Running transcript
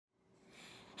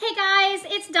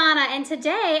Donna, and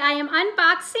today I am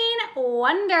unboxing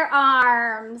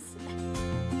Wonderarms.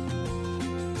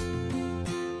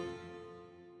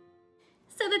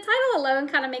 So the title alone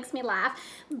kind of makes me laugh,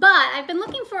 but I've been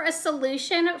looking for a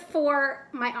solution for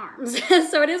my arms.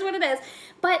 So it is what it is.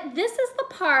 But this is the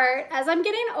part, as I'm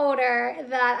getting older,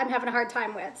 that I'm having a hard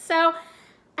time with. So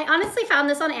I honestly found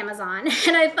this on Amazon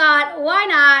and I thought, why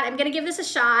not? I'm gonna give this a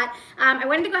shot. I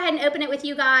wanted to go ahead and open it with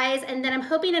you guys, and then I'm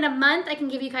hoping in a month I can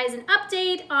give you guys an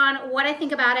update on what I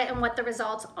think about it and what the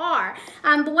results are.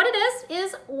 But what it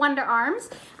is Wonderarms.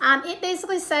 It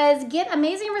basically says, get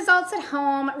amazing results at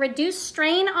home, reduce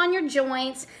strain on your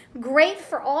joints, great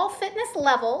for all fitness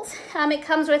levels. It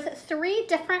comes with 3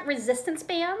 different resistance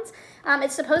bands.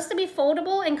 It's supposed to be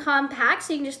foldable and compact,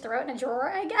 so you can just throw it in a drawer,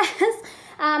 I guess.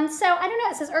 So I don't know,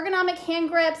 it says ergonomic hand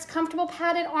grips, comfortable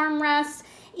padded armrests,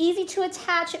 easy to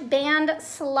attach band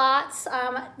slots,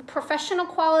 professional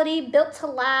quality, built to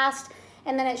last,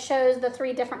 and then it shows the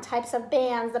 3 different types of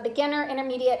bands, the beginner,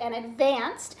 intermediate, and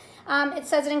advanced. It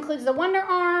says it includes the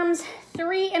Wonderarms,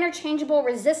 3 interchangeable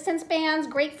resistance bands,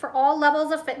 great for all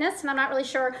levels of fitness, and I'm not really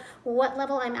sure what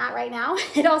level I'm at right now.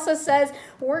 It also says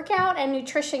workout and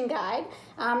nutrition guide,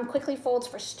 quickly folds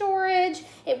for storage.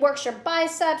 It works your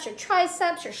biceps, your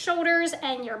triceps, your shoulders,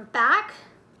 and your back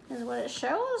is what it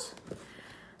shows.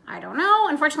 I don't know.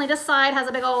 Unfortunately, this side has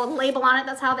a big old label on it.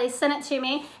 That's how they sent it to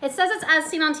me. It says it's as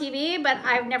seen on TV, but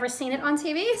I've never seen it on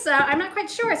TV, so I'm not quite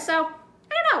sure. So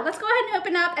I don't know. Let's go ahead and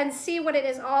open up and see what it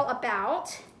is all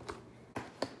about.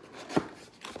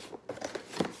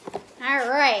 All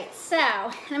right, so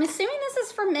I'm assuming this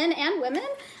is for men and women.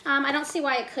 I don't see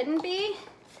why it couldn't be.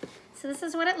 So this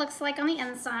is what it looks like on the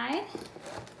inside.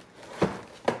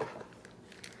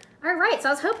 All right, so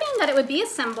I was hoping that it would be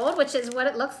assembled, which is what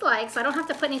it looks like, so I don't have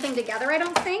to put anything together, I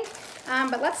don't think.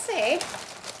 But let's see.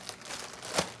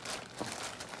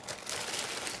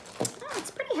 Oh, it's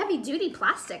pretty heavy duty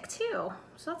plastic too.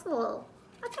 So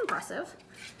that's impressive.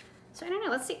 So I don't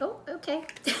know, let's see. Oh, okay.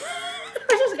 We're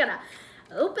just gonna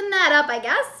open that up, I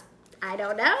guess. I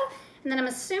don't know. And then I'm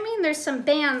assuming there's some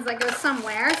bands that go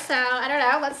somewhere. So I don't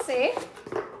know, let's see.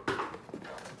 So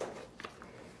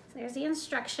there's the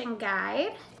instruction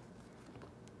guide.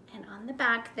 And on the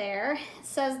back there, it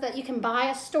says that you can buy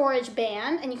a storage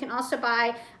band, and you can also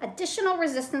buy additional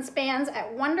resistance bands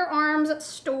at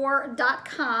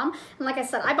wonderarmsstore.com. And like I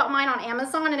said, I bought mine on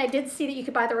Amazon, and I did see that you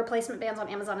could buy the replacement bands on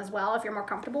Amazon as well if you're more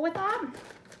comfortable with that.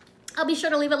 I'll be sure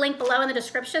to leave a link below in the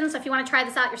description, so if you want to try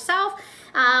this out yourself,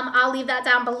 I'll leave that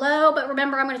down below. But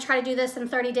remember, I'm going to try to do this in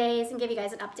 30 days and give you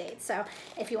guys an update, so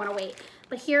if you want to wait.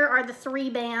 But here are the 3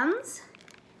 bands.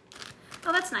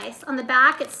 Oh, that's nice. On the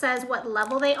back, it says what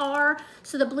level they are.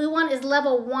 So the blue one is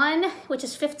level 1, which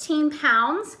is 15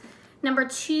 pounds. Number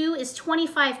 2 is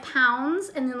 25 pounds.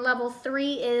 And then level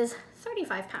 3 is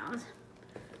 35 pounds.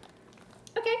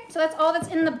 Okay, so that's all that's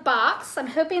in the box. I'm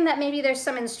hoping that maybe there's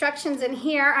some instructions in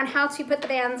here on how to put the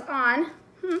bands on.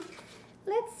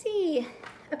 Let's see.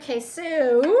 Okay,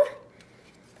 so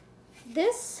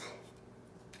this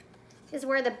is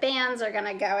where the bands are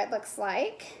gonna go, it looks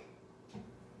like.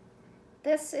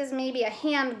 This is maybe a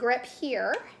hand grip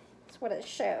here. That's what it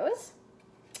shows.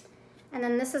 And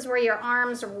then this is where your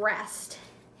arms rest.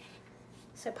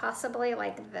 So possibly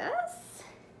like this.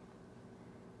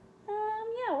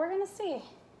 Yeah, we're gonna see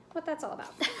what that's all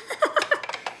about.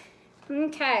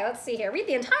 Okay, let's see here. Read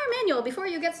the entire manual before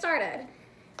you get started.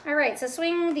 All right, so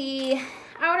swing the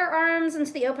outer arms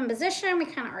into the open position. We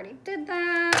kind of already did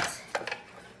that.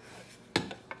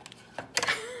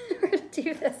 We're gonna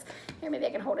do this. Here, maybe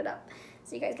I can hold it up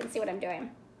so you guys can see what I'm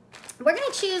doing. We're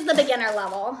gonna choose the beginner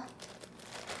level.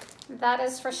 That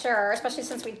is for sure, especially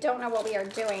since we don't know what we are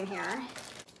doing here.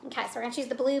 Okay, so we're gonna choose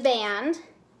the blue band.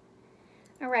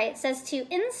 All right, it says to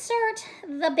insert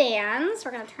the bands. We're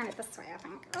gonna turn it this way, I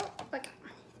think. Oh, look.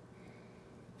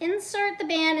 Insert the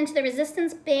band into the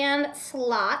resistance band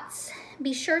slots.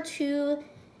 Be sure to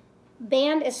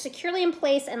band is securely in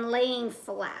place and laying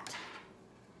flat.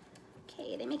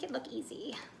 Okay, they make it look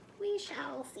easy. We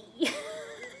shall see.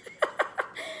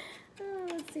 Oh,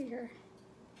 let's see here.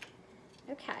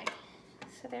 Okay,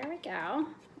 so there we go. I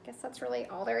guess that's really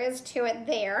all there is to it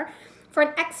there. For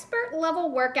an expert level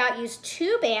workout, use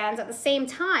 2 bands at the same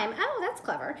time. Oh, that's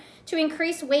clever. To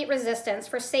increase weight resistance.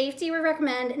 For safety, we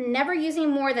recommend never using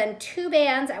more than 2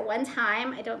 bands at one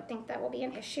time. I don't think that will be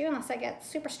an issue unless I get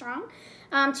super strong.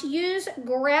 To use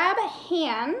grab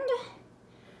hand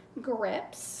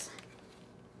grips.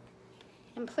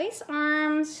 And place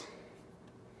arms.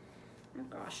 Oh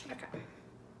gosh, okay.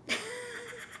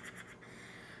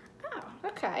 Oh,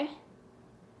 okay.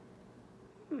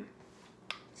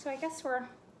 So I guess we're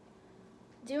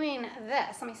doing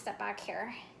this. Let me step back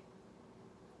here.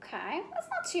 Okay, that's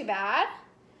not too bad.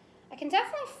 I can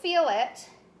definitely feel it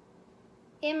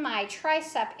in my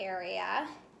tricep area.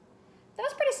 That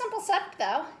was pretty simple setup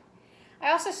though.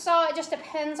 I also saw it just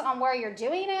depends on where you're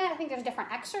doing it. I think there's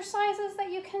different exercises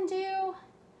that you can do.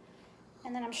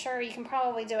 And then I'm sure you can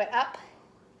probably do it up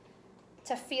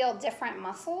to feel different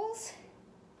muscles.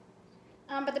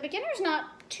 But the beginner's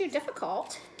not too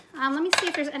difficult. Let me see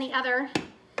if there's any other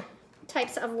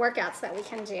types of workouts that we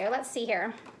can do. Let's see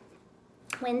here.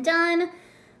 When done,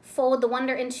 fold the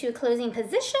Wonder into a closing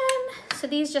position. So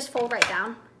these just fold right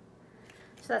down.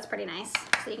 So that's pretty nice.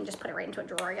 So you can just put it right into a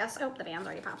drawer, I guess. Oh, the band's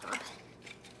already popped off.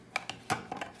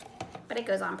 But it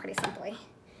goes on pretty simply.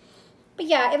 But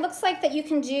yeah, it looks like that you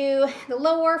can do the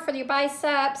lower for your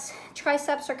biceps.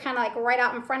 Triceps are kind of like right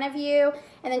out in front of you.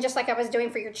 And then just like I was doing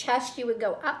for your chest, you would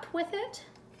go up with it.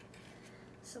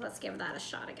 So let's give that a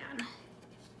shot again.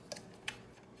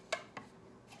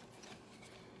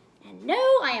 And no,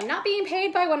 I am not being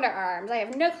paid by Wonderarms. I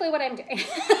have no clue what I'm doing.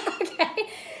 Okay,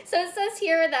 so it says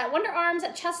here that Wonderarms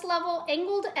at chest level,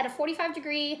 angled at a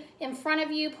 45-degree in front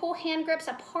of you, pull hand grips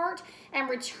apart and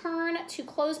return to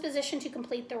closed position to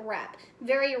complete the rep.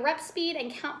 Vary your rep speed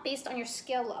and count based on your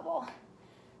skill level.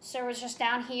 So it's just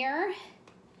down here.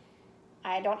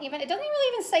 It doesn't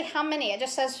really even say how many. It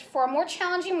just says for a more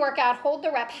challenging workout, hold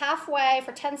the rep halfway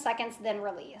for 10 seconds, then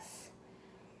release.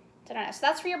 So I don't know, so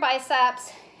that's for your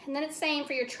biceps. And then it's saying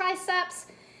for your triceps,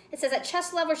 it says at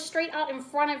chest level, straight out in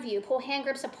front of you, pull hand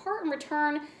grips apart and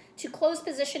return to closed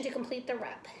position to complete the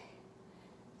rep.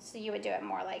 So you would do it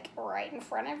more like right in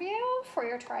front of you for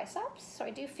your triceps. So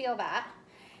I do feel that.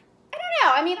 I don't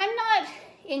know, I mean, I'm not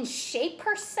in shape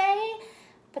per se,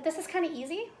 but this is kind of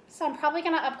easy. So I'm probably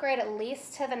gonna upgrade at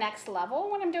least to the next level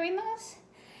when I'm doing this.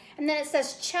 And then it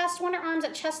says chest, Wonderarms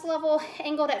at chest level,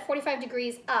 angled at 45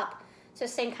 degrees up. So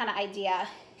same kind of idea,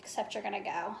 except you're gonna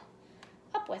go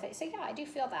up with it. So yeah, I do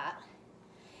feel that.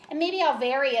 And maybe I'll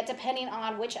vary it depending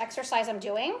on which exercise I'm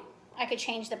doing. I could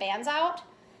change the bands out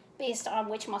based on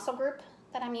which muscle group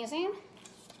that I'm using.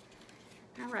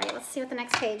 All right, let's see what the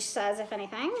next page says, if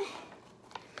anything.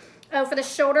 Oh, for the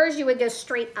shoulders, you would go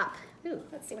straight up. Ooh,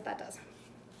 let's see what that does.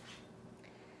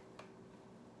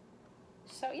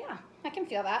 So yeah, I can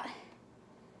feel that.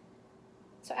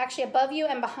 So actually above you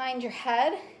and behind your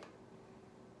head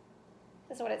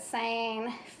is what it's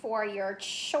saying for your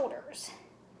shoulders.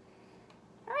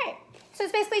 All right, so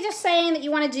it's basically just saying that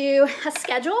you want to do a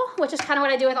schedule, which is kind of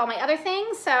what I do with all my other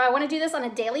things. So I want to do this on a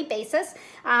daily basis.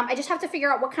 I just have to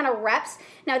figure out what kind of reps.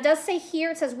 Now it does say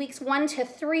here, it says weeks 1 to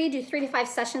 3, do 3 to 5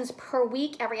 sessions per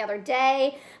week every other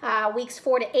day. Weeks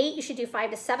 4 to 8, you should do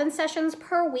 5 to 7 sessions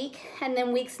per week. And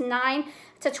then weeks 9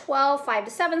 to 12, 5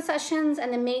 to 7 sessions,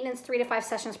 and then maintenance 3 to 5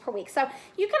 sessions per week. So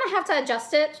you kind of have to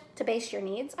adjust it to base your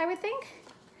needs, I would think.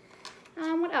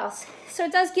 What else? So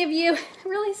it does give you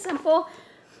really simple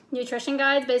nutrition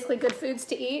guides, basically good foods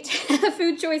to eat,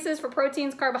 food choices for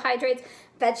proteins, carbohydrates,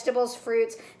 vegetables,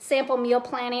 fruits, sample meal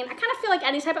planning. I kind of feel like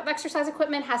any type of exercise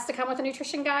equipment has to come with a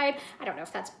nutrition guide. I don't know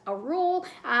if that's a rule,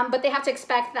 but they have to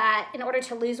expect that in order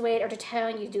to lose weight or to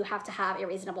tone, you do have to have a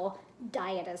reasonable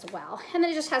diet as well. And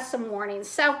then it just has some warnings.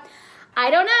 So I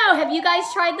don't know, have you guys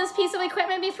tried this piece of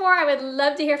equipment before? I would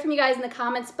love to hear from you guys in the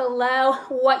comments below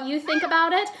what you think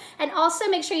about it. And also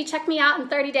make sure you check me out in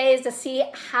 30 days to see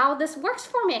how this works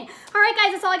for me. All right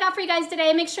guys, that's all I got for you guys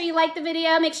today. Make sure you like the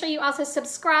video, make sure you also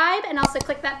subscribe, and also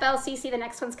click that bell so you see the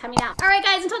next one's coming out. All right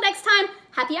guys, until next time,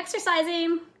 happy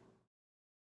exercising.